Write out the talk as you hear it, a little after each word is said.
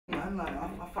man.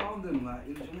 Like I found him like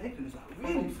in Jamaica.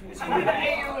 And it's like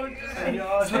really.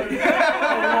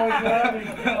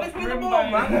 It's with the ball,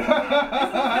 man.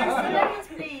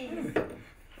 Please.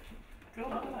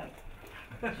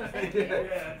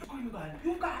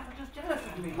 You guys are just jealous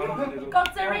of me.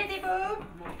 Got ready, boob.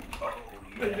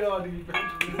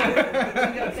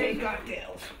 Take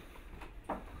cocktails.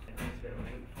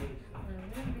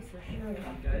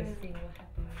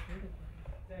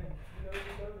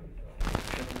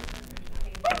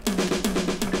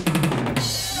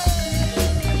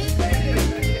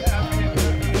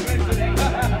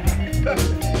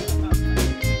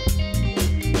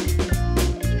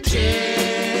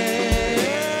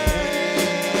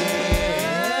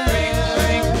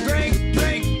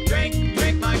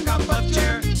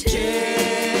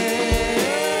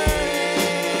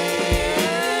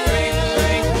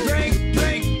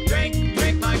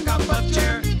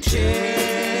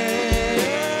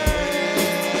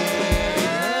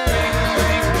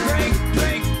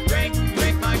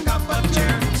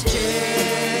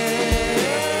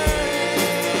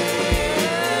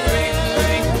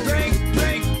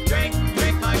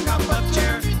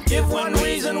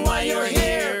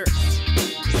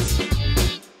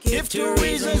 Two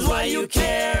reasons why you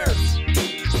care.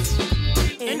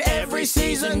 In every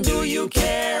season, do you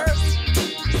care?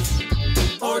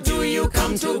 Or do you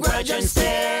come to grudge and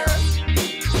stare?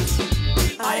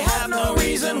 I have no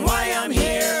reason why I'm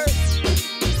here,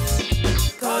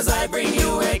 'cause I bring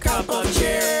you a cup of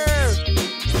cheer.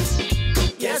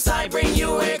 Yes, I bring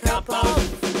you a cup of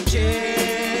cheer.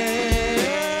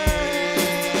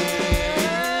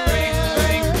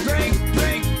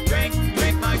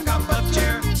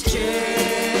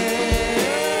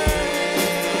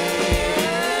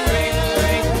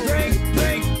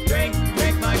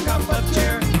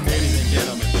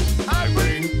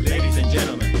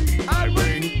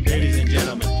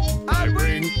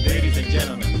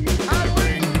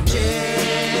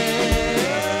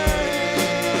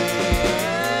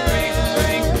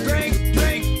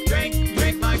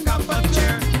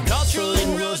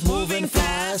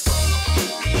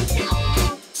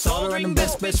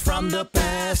 Best from the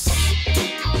past.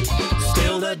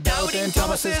 Still the doubt and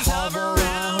Thomases hover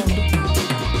around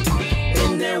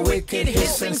in their wicked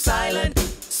hissing silent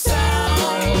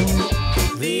sound.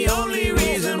 The only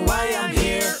reason why I'm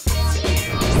here,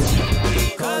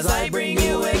 'cause I bring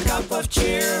you a cup of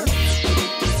cheer.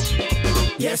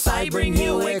 Yes, I bring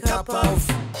you a cup of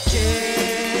cheer.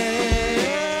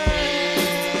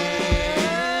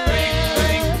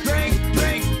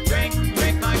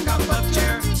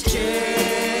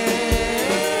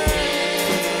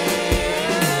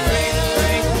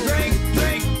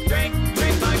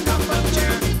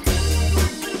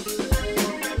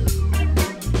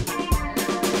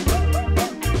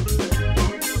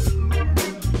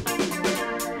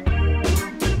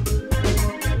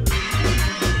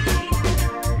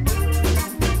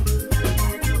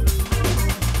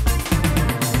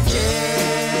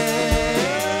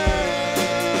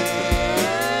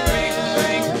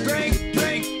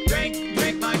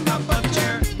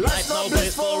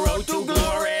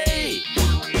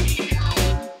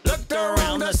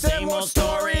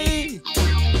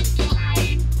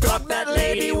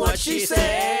 She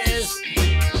says,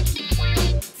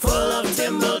 full of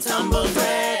tumble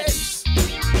threads.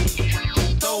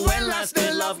 So when last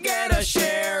did love get a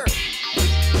share?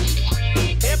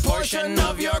 A portion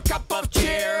of your cup of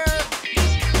cheer.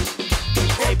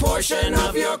 A portion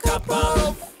of your cup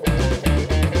of